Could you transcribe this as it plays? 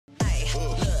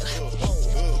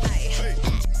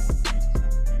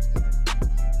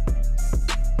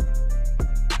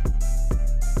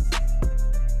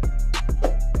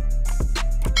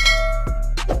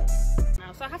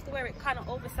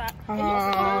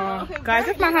Guys,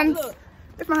 if my hands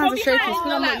are shaking,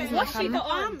 still I'm not using my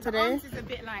camera today.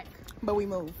 But we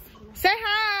move. Say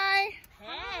hi!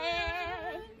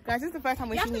 Hey! Guys, this is the first time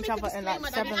we've seen each other in like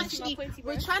 7 months.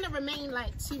 We're trying to remain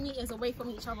like 2 meters away from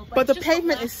each other. But the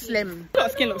pavement is slim. Your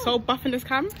skin looks so buff in this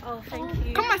cam. Oh, thank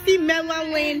you. Come on, see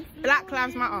Melon Wayne. Black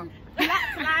Lives Matter.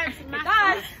 Black Lives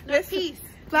Matter. No peace.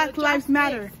 Black Lives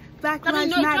Matter. Black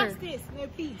Lives Matter. Justice, no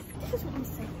peace. This is what I'm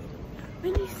saying.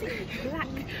 When you say black,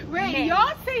 Ray,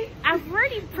 you're saying I've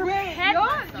already prepared.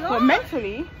 But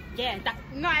mentally, yeah, that.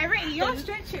 No, already you're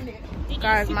stretching it.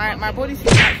 guys, my body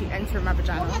seems actually entering my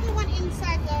vagina. What about the one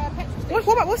inside the petrol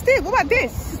station? What's this? What about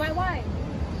this? Why?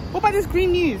 What about this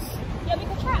green news? Yeah, we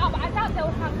could try it out, but I doubt they'll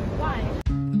have wine.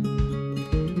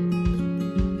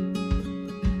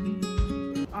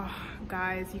 Oh,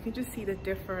 guys, you can just see the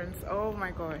difference. Oh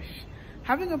my gosh,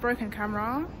 having a broken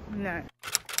camera, no.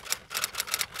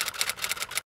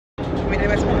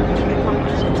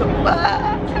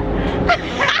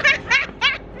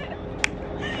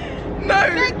 No!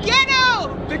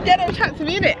 The ghetto chat to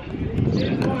me, innit?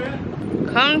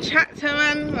 Come chat to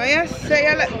man. Oh yes, say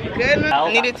you look good, man.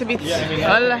 I need it to be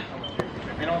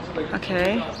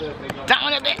okay.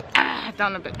 Down a bit.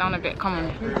 Down a bit. Come on.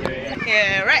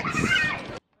 Yeah, right.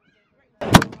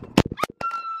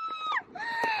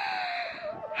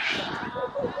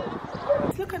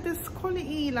 Look at this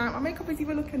quality. Like my makeup is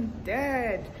even looking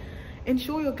dead.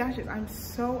 Ensure your gadgets. I'm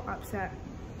so upset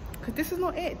because this is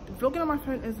not it. Vlogging on my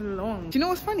phone is long. Do you know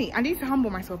what's funny? I need to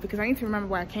humble myself because I need to remember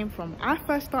where I came from. I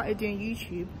first started doing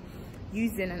YouTube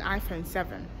using an iPhone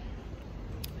 7.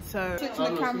 So to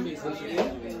the camera,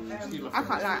 I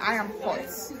can't lie, I am hot.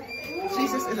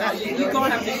 Jesus is actually you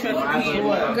gonna have to show me,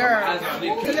 girl. The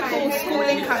little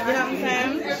schooling cup, you know what I'm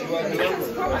saying?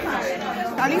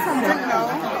 I need some drink now.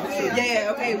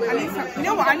 Yeah, okay. I need some, you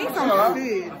know what? I need some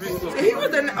food. He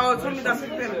wasn't. Oh, tell me that's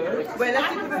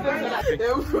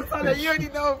well, you already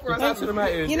know, bro.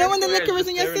 You know when the liquor is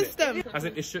in your system. As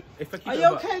in, it should. If I keep are you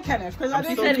okay, Kenneth? Because I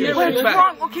didn't. What's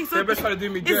wrong? Okay, so they're trying to do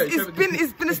me dirty. It's been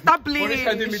established. What are they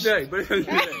trying to do me dirty?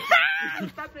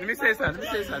 Let me say something.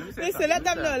 Listen, let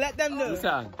them know. Let them know.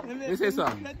 Let me say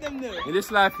something. Let them know. In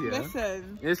this life, yeah.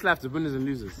 Listen. In this life, the winners and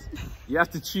losers. You have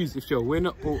to choose if you're a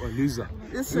winner or a loser.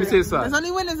 Listen, let me say something. There's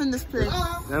only winners in this place. You know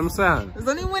what I'm saying? There's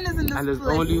only winners in this place. And there's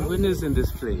only winners in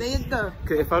this place. There you go.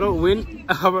 Okay, if I don't win,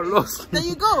 I haven't lost. There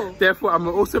you go. Therefore, I'm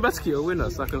automatically a winner,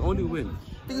 so I can only win.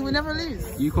 Because we never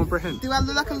lose. You comprehend? Do I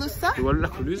look like a loser? Do I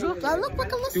look like a loser? Do I look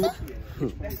like a loser?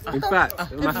 In fact,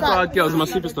 my star girls, my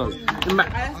superstars. In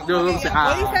fact, they were say, what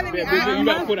are you telling me? You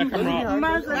better pull that camera out.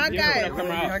 My guys.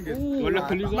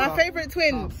 My favourite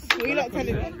twins. What are you not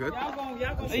telling me? Good.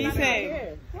 What are you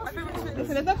saying?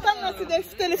 Listen, there's no camera today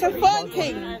still. It's a fun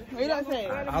thing. What are you not saying?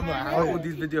 How all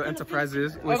these video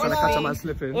enterprises always trying to catch a man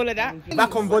slipping. All of that.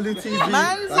 Back on Bolly TV.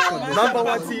 #1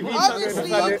 TV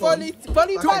obviously,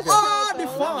 Bolly to all the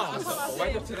fans.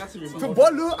 To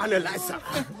Bolu and Eliza.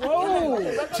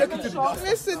 Whoa. Check it to the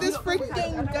listen, this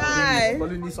freaking guy.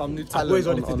 Bolly needs some new talent. Always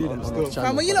ready to do them still.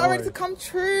 Fam, when you not ready to come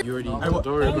true? You already don't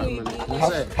worry about it, man.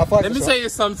 Let me tell you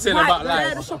something about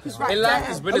life. In life,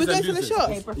 it's winners and losers. How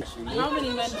many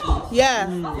men? Yeah.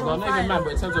 No, not even man,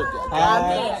 but in terms of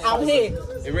I'm here.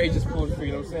 It really just pulled through,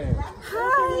 you know what I'm saying?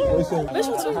 Hi.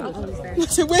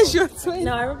 Where's your twin?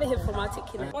 No, I remember him from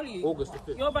Articulate. August the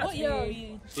 5th. You're about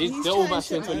They're all about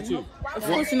 22. Of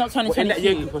course he's not 22. In that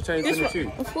year, for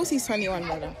 22. Of course he's 21,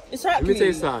 brother. Let me tell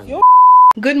you something.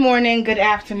 Good morning, good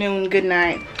afternoon, good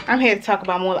night. I'm here to talk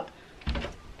about more.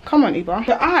 Come on, Iba.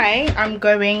 So I am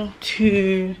going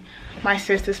to my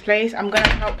sister's place. I'm gonna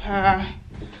help her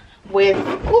with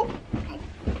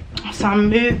some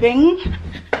moving.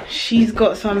 She's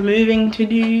got some moving to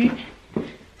do,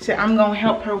 so I'm gonna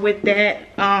help her with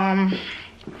that.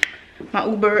 My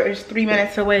Uber is 3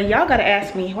 minutes away. Y'all gotta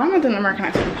ask me, why am I doing American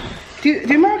accent? Do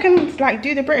Americans like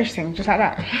do the British thing just like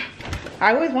that?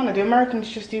 I always wonder, do Americans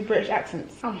just do British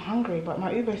accents? I'm hungry, but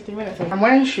my Uber is 3 minutes away. I'm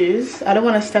wearing shoes. I don't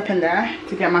want to step in there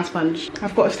to get my sponge.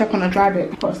 I've got to step on a dry bit.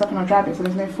 I've got to step on a dry bit so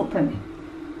there's no footprint.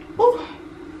 Ooh.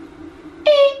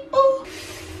 Ooh.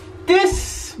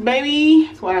 This, baby,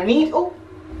 is what I need. Oh,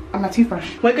 and my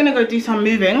toothbrush. We're gonna go do some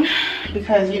moving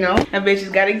because, you know, a bitch has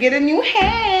got to get a new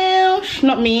house.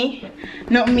 Not me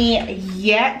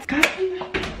yet.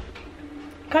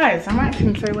 Guys, I'm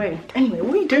acting so weird. Anyway,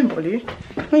 what are you doing, Bolly?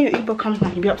 When your Uber comes now,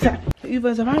 you'll be upset. The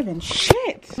Uber's arriving.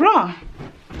 Shit, bruh.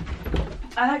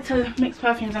 I like to mix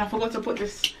perfumes and I forgot to put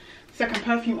this second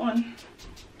perfume on.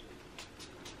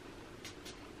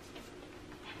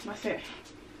 That's it.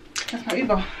 That's my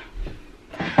Uber.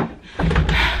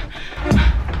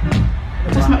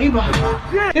 That's my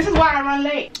Uber. This is why I run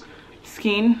late.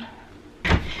 Skin.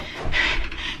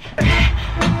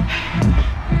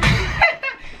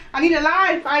 need a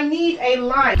life. I need a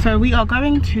life. So we are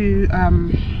going to,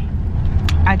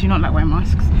 I do not like wearing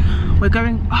masks. We're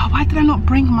going, oh, why did I not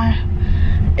bring my,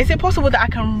 is it possible that I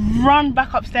can run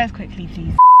back upstairs quickly,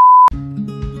 please?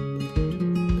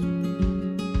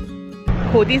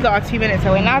 Cool, these are our 2 minutes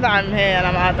away. Now that I'm here and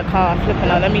I'm out of the car, flipping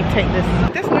out, let me take this.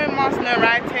 There's no mask, no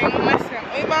writing. Listen,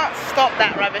 Uber, stop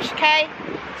that rubbish, okay?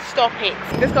 Stop it.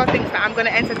 This girl thinks that I'm gonna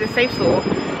enter the safe store.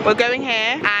 We're going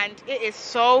here and it is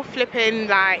so flipping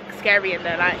like scary in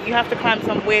there. Like you have to climb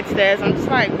some weird stairs. I'm just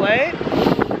like, what?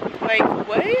 Like,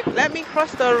 wait, let me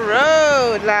cross the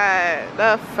road. Like,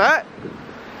 the fuck?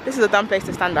 This is a dumb place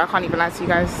to stand there, I can't even lie to you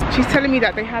guys. She's telling me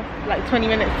that they have like 20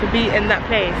 minutes to be in that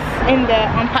place. In there,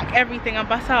 unpack everything and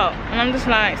bus out. And I'm just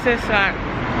like, sis, like,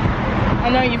 I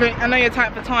know you're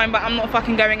tight for time, but I'm not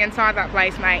fucking going inside that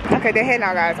place, mate. Okay, they're here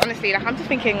now, guys. Honestly, like, I'm just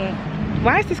thinking,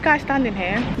 why is this guy standing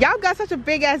here? Y'all got such a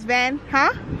big ass van,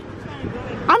 huh?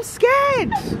 I'm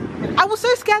scared. I was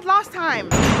so scared last time.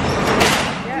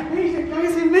 Yeah, made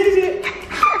it.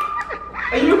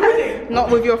 Are you ready? Not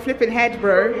with your flipping head,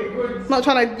 bro. Not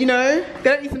trying to, you know, they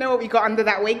don't even know what we got under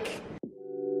that wig.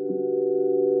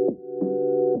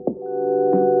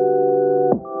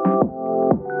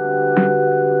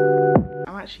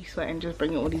 I'm actually sweating just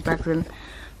bringing all these bags in.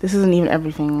 This isn't even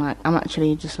everything, like, I'm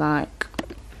actually just like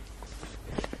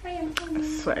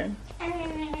sweating.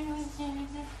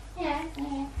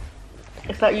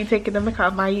 It's like you taking the mick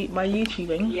out of my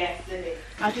YouTubing. Yes, it is.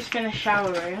 I just finished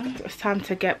showering. It's time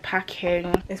to get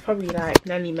packing. It's probably like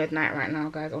nearly midnight right now,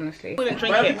 guys, honestly. I wouldn't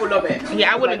drink it. People love it.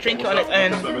 Yeah, I wouldn't drink it on its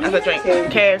own as a drink.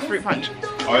 Okay, fruit punch.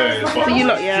 Oh yeah, it's so you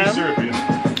lot, yeah.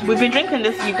 We've been drinking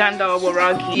this Uganda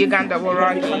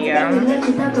Waragi, yeah.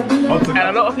 And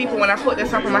a lot of people, when I put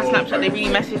this up on my Snapchat, they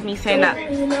really messaged me saying that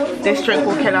this drink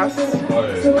will kill us.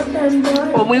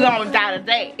 Or we're gonna die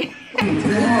today.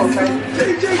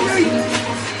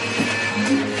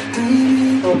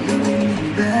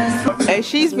 Hey,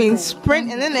 she's been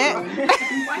sprinting, innit?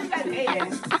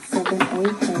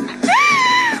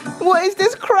 What is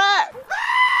this crap?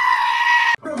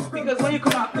 Because when you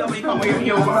come out when you come with your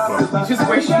heels, you just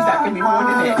wear shoes that can be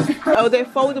worn in it. Oh, they're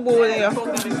foldable in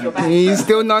your back. You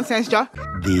still nonsense, Joe?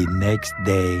 The next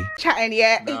day. Chatting,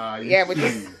 yeah? Yeah, we're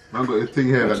just... Man got a thing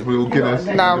here that we'll get us.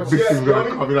 No. The big thing's gonna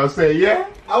come in and say, yeah.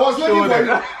 I was looking for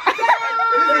you.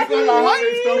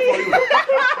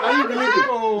 Are you believe it?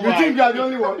 You think you are the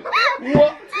only one?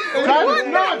 What?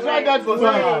 Try that for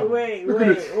time.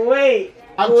 Wait.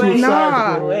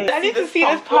 I need to see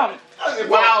this pump.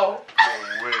 Wow.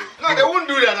 No, they won't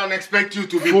do that and expect you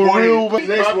to be funny.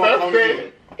 Next one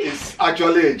coming is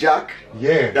actually a jack.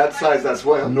 Yeah. That size as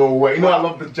well. No way. You know I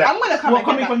love the jack. I'm gonna come and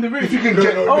coming from the roof. You can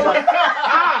get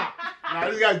Nah,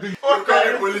 this guy's doing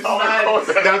police.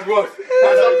 That's what.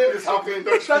 Something is happening.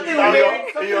 Something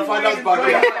in your father's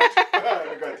backyard.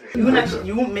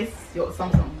 You won't miss your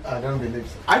Samsung. I don't believe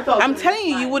so. I'm telling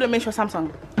you, you wouldn't miss your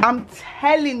Samsung. I'm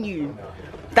telling you.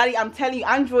 Daddy, I'm telling you,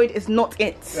 Android is not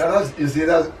it. Yeah, you see,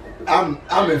 I'm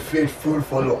a faithful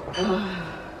follower.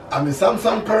 I'm a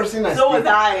Samsung person. So was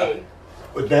I.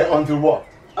 Then until what?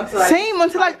 Same,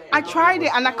 until I tried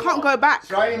it and I can't go back.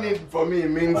 Trying it for me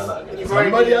means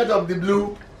somebody out of the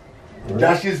blue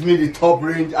dashes me the top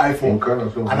range iPhone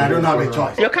and I don't have a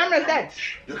choice. Your camera's dead.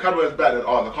 Your camera is better than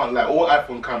ours. I can't lie. All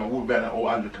iPhone camera will be better than all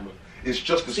Android camera. It's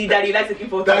just the See, Daddy, that's looking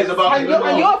for. That is about. And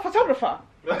you're a photographer.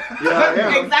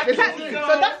 Yeah. Exactly. So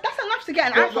that's enough to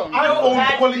get an iPhone.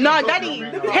 iPhone quality. No, Daddy,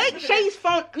 take Shay's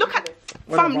phone. Look at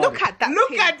fam, look at that.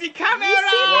 Look at the camera.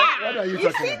 What are you You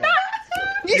talking see about? that?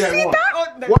 You see that?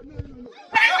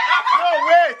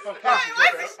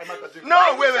 No,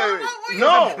 wait.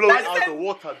 No, blow it out the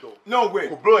water though. No, wait.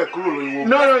 Blow a cool.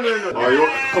 No. Oh, your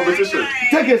competition.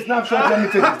 Take a snapshot, let me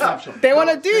take a snapshot. They want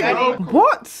to do it.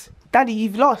 What? Daddy,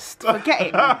 you've lost. Get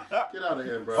it. Get out of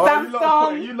here, bro.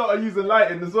 Samsung. You lot are using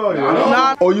lighting as well, yeah?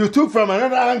 Nah. Oh, you took from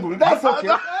another angle. That's okay.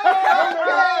 No.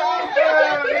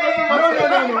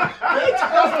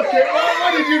 That's okay.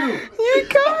 What did you do? You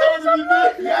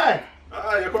can't. Yeah.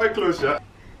 You're quite close, yeah?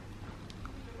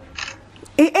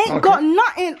 It ain't got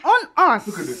nothing on us.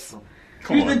 Look at this.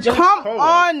 Come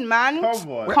on, man.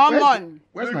 Come on.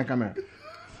 Where's my camera?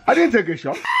 I didn't take a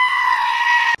shot.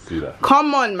 See that?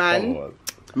 Come on, man.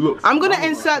 Look. I'm gonna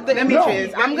insert the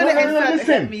images. I'm gonna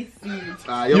insert. Listen.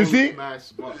 You see?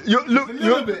 You look.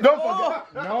 Don't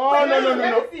forget. No.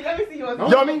 Let me see yours.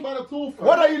 Yomi,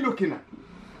 what are you looking at?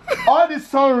 all the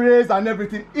sun rays and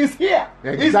everything is here.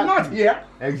 Exactly. It's not here.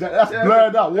 Exactly. That's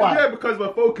blurred out. Why? Yeah, because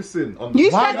we're focusing on. You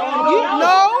said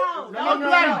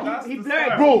He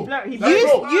blurred. Bro,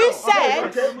 you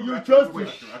said. You chose to.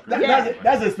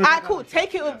 That's a. I cool.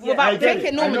 Take it without. Take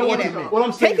it normally, innit? What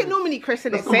I'm saying. Take it normally, Chris.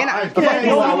 Innit? Say that.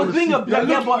 No, I was doing a blur.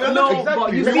 Yeah, but no,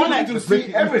 but you see like to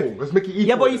see everything. Let's make it equal.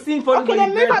 Yeah, but you seen photos. Okay,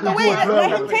 then move out the way.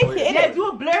 Let him take it. Yeah, do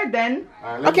a blur then.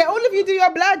 Okay, all of you do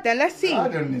your blood then. Let's see. I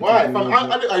don't need Why?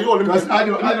 to. Are you all in? Because I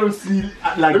don't see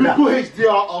like Let me that. put HDR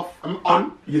off. I'm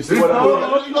on. You see what I'm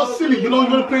doing? You're not silly. You know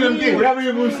you're gonna play them games. We haven't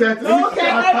even said.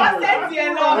 Okay,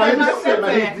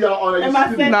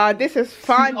 Nah, this is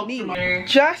funny.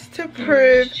 Just to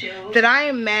prove that I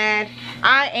am mad,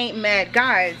 I ain't mad,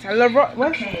 guys. La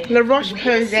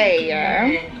Roche-Posay,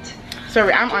 yeah.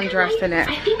 Sorry, I'm undressed in it.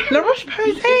 La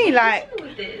Roche-Posay, like,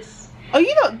 are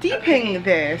you not deeping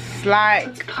this?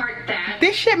 Like,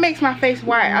 this shit makes my face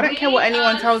white. I don't care what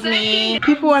anyone tells me.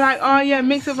 People are like, oh yeah,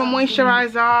 mix it with a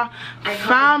moisturizer.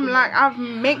 Fam, like, I've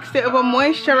mixed it with a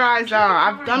moisturizer.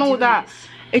 I've done all that.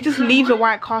 It just leaves a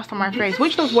white cast on my face,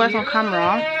 which looks worse on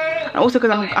camera. And also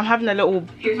because I'm having a little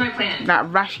that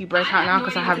rashy breakout now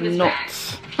because I have not.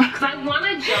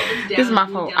 This is my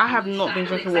fault. I have not been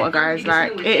drinking water, guys.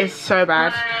 Like, it is so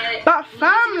bad. But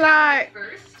fam, like,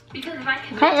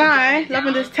 can't lie,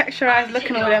 loving this texturized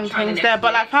looking all them things there.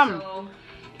 But like, fam,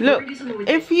 look,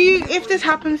 if this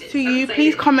happens to you,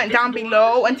 please comment down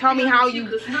below and tell me how you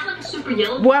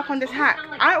work on this hack.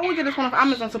 I ordered this one off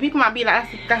Amazon, so people might be like,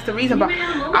 that's the reason, but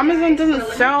Amazon doesn't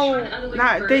sell,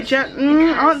 like,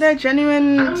 aren't there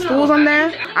genuine stores on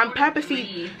there? I'm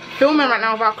purposely filming right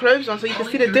now without clothes on so you can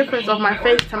see the difference of my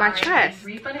face to my chest.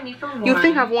 You'll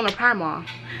think I've worn a primer.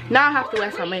 Now I have to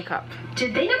wear some makeup.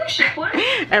 Did they never ship one?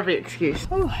 Every excuse.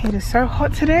 Oh, it is so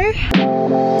hot today.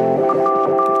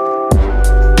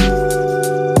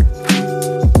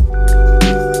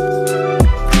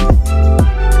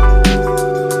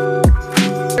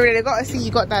 I gotta see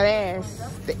you got that ass.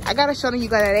 I gotta show them you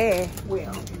got that ass.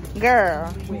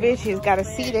 Girl, bitches gotta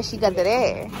see that she got that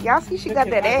ass. Y'all see she got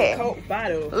that ass.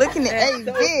 Looking at hey,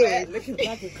 bitch. Looking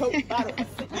like a Coke bottle.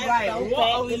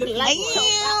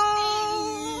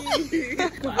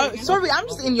 Sorry, I'm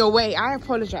just in your way. I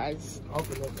apologize. Oh,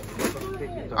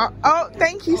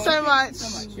 thank you so much.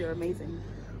 You're amazing.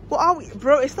 What are we,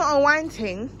 bro? It's not a wine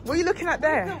thing. What are you looking at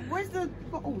there? Where's the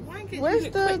wine? Where's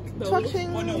the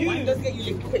touching? Wine does get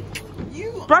you lit quick.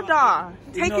 Brother,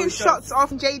 taking shots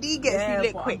off JD gets you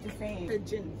lit quick.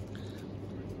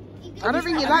 I don't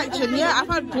really like gin. Yeah, I've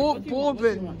had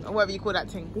bourbon or whatever you call that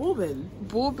thing. Bourbon.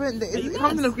 It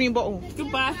comes in a green bottle.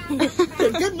 Goodbye.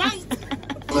 Good night.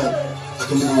 Like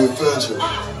I'm living with Virgil.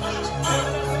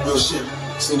 Real shit.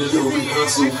 Seen a little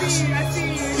rehearsal.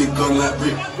 Big gun like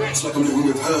Rick. It's like I'm living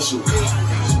with Herschel.